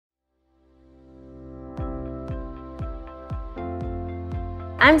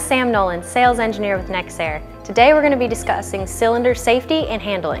I'm Sam Nolan, Sales Engineer with Nexair. Today we're going to be discussing cylinder safety and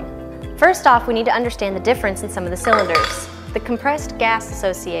handling. First off, we need to understand the difference in some of the cylinders. The Compressed Gas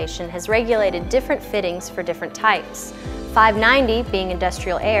Association has regulated different fittings for different types. 590 being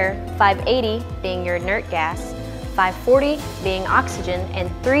industrial air, 580 being your inert gas, 540 being oxygen, and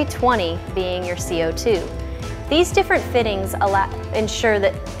 320 being your CO2. These different fittings ensure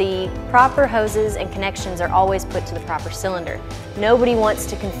that the proper hoses and connections are always put to the proper cylinder. Nobody wants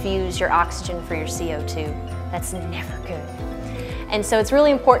to confuse your oxygen for your CO2. That's never good. And so it's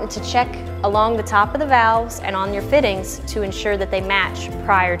really important to check along the top of the valves and on your fittings to ensure that they match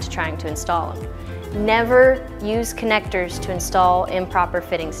prior to trying to install them. Never use connectors to install improper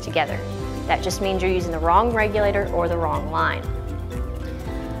fittings together. That just means you're using the wrong regulator or the wrong line.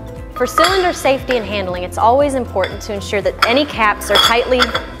 For cylinder safety and handling, it's always important to ensure that any caps are tightly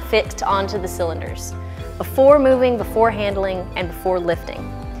fixed onto the cylinders before moving, before handling, and before lifting.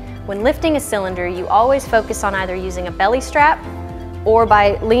 When lifting a cylinder, you always focus on either using a belly strap or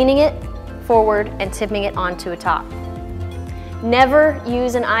by leaning it forward and tipping it onto a top. Never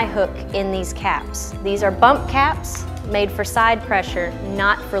use an eye hook in these caps. These are bump caps made for side pressure,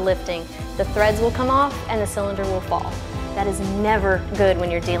 not for lifting. The threads will come off and the cylinder will fall. That is never good when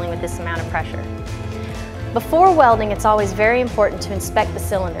you're dealing with this amount of pressure. Before welding, it's always very important to inspect the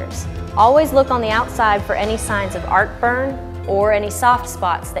cylinders. Always look on the outside for any signs of arc burn or any soft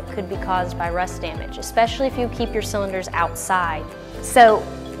spots that could be caused by rust damage, especially if you keep your cylinders outside. So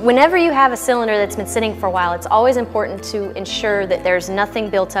whenever you have a cylinder that's been sitting for a while, it's always important to ensure that there's nothing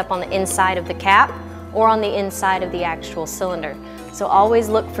built up on the inside of the cap or on the inside of the actual cylinder. So always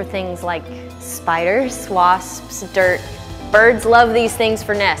look for things like spiders, wasps, dirt. Birds love these things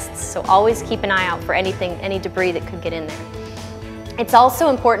for nests, so always keep an eye out for anything, any debris that could get in there. It's also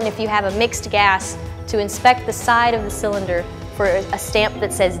important if you have a mixed gas to inspect the side of the cylinder for a stamp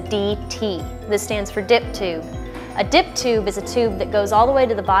that says DT. This stands for dip tube. A dip tube is a tube that goes all the way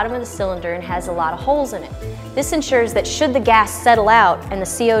to the bottom of the cylinder and has a lot of holes in it. This ensures that should the gas settle out and the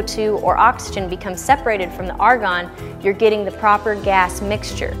CO2 or oxygen become separated from the argon, you're getting the proper gas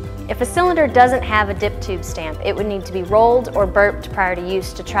mixture. If a cylinder doesn't have a dip tube stamp, it would need to be rolled or burped prior to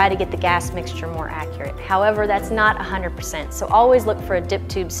use to try to get the gas mixture more accurate. However, that's not 100%, so always look for a dip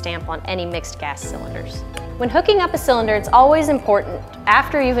tube stamp on any mixed gas cylinders. When hooking up a cylinder, it's always important,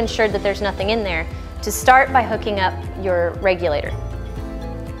 after you've ensured that there's nothing in there, to start by hooking up your regulator.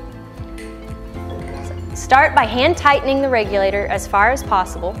 Start by hand tightening the regulator as far as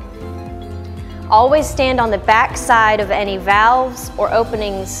possible. Always stand on the back side of any valves or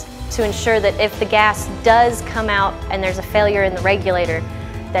openings to ensure that if the gas does come out and there's a failure in the regulator,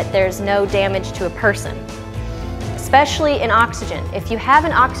 that there's no damage to a person. Especially in oxygen. If you have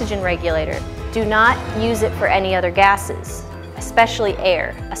an oxygen regulator, do not use it for any other gases, especially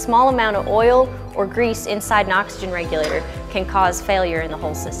air. A small amount of oil or grease inside an oxygen regulator can cause failure in the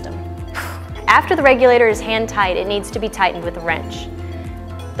whole system. After the regulator is hand tight, it needs to be tightened with a wrench.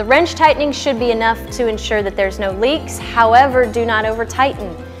 The wrench tightening should be enough to ensure that there's no leaks. However, do not over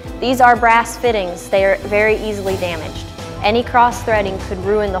tighten. These are brass fittings. They are very easily damaged. Any cross threading could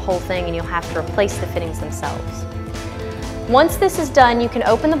ruin the whole thing and you'll have to replace the fittings themselves. Once this is done, you can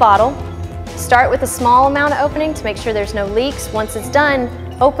open the bottle. Start with a small amount of opening to make sure there's no leaks. Once it's done,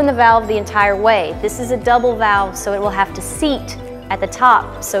 open the valve the entire way. This is a double valve, so it will have to seat at the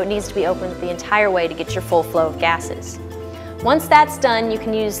top, so it needs to be opened the entire way to get your full flow of gases. Once that's done, you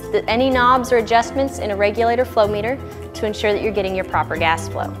can use any knobs or adjustments in a regulator flow meter to ensure that you're getting your proper gas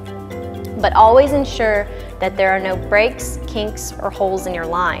flow. But always ensure that there are no breaks, kinks, or holes in your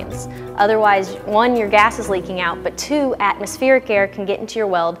lines. Otherwise, one, your gas is leaking out, but two, atmospheric air can get into your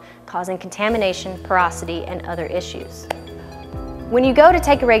weld, causing contamination, porosity, and other issues. When you go to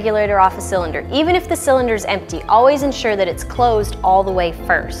take a regulator off a cylinder, even if the cylinder is empty, always ensure that it's closed all the way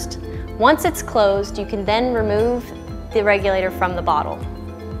first. Once it's closed, you can then remove the regulator from the bottle.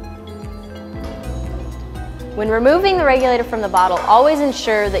 When removing the regulator from the bottle, always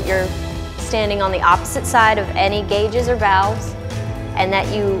ensure that you're standing on the opposite side of any gauges or valves and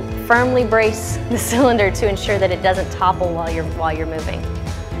that you firmly brace the cylinder to ensure that it doesn't topple while you're moving.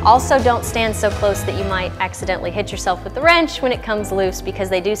 Also, don't stand so close that you might accidentally hit yourself with the wrench when it comes loose, because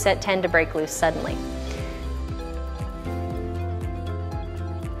they do tend to break loose suddenly.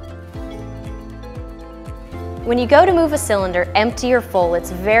 When you go to move a cylinder, empty or full,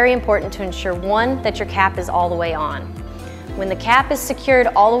 it's very important to ensure, one, that your cap is all the way on. When the cap is secured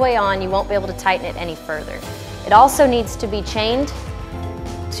all the way on, you won't be able to tighten it any further. It also needs to be chained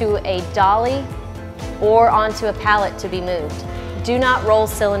to a dolly or onto a pallet to be moved. Do not roll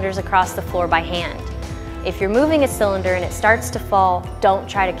cylinders across the floor by hand. If you're moving a cylinder and it starts to fall, don't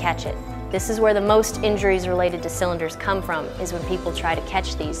try to catch it. This is where the most injuries related to cylinders come from, is when people try to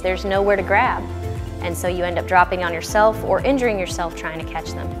catch these. There's nowhere to grab, and so you end up dropping on yourself or injuring yourself trying to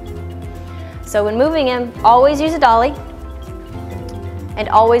catch them. So when moving them, always use a dolly and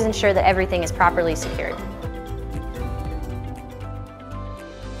always ensure that everything is properly secured.